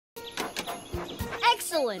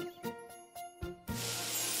Excellent!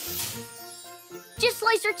 Just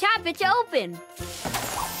slice or tap it to open.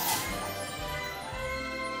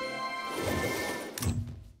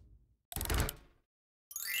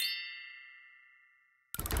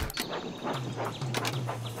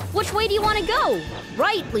 Which way do you want to go?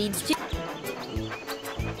 Right leads to...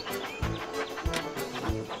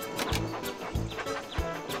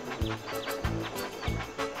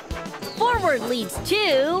 Forward leads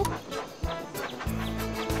to...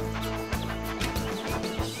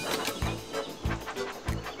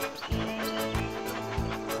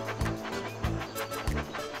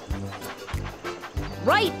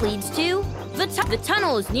 Right leads to... The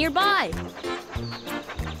tunnel is nearby.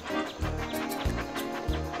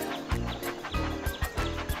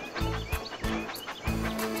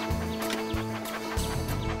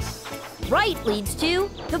 Right leads to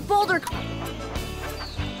the boulder.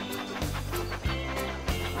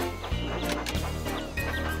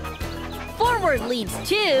 Forward leads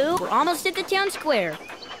to... We're almost at the town square.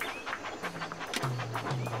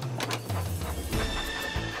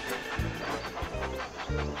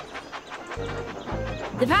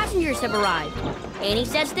 The passengers have arrived. Annie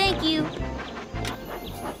says thank you.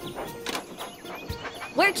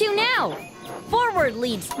 Where to now? Forward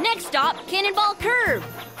leads. Next stop, Cannonball Curve.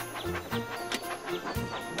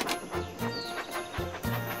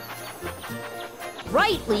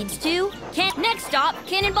 Right leads to... Next stop,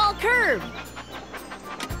 Cannonball Curve.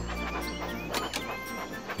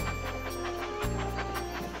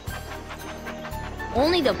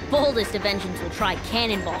 Only the boldest of engines will try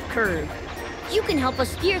Cannonball Curve. You can help us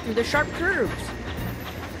steer through the sharp curves.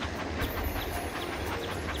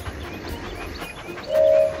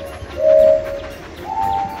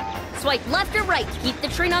 Swipe left or right to keep the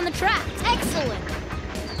train on the tracks. Excellent!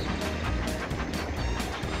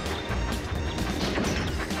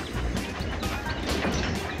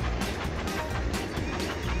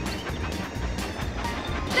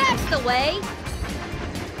 That's the way!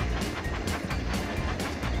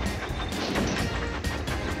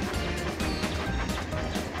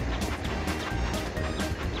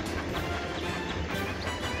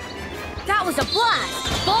 That was a blast!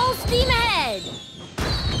 Full steam ahead!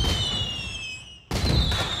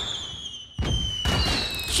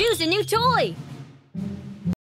 Choose a new toy!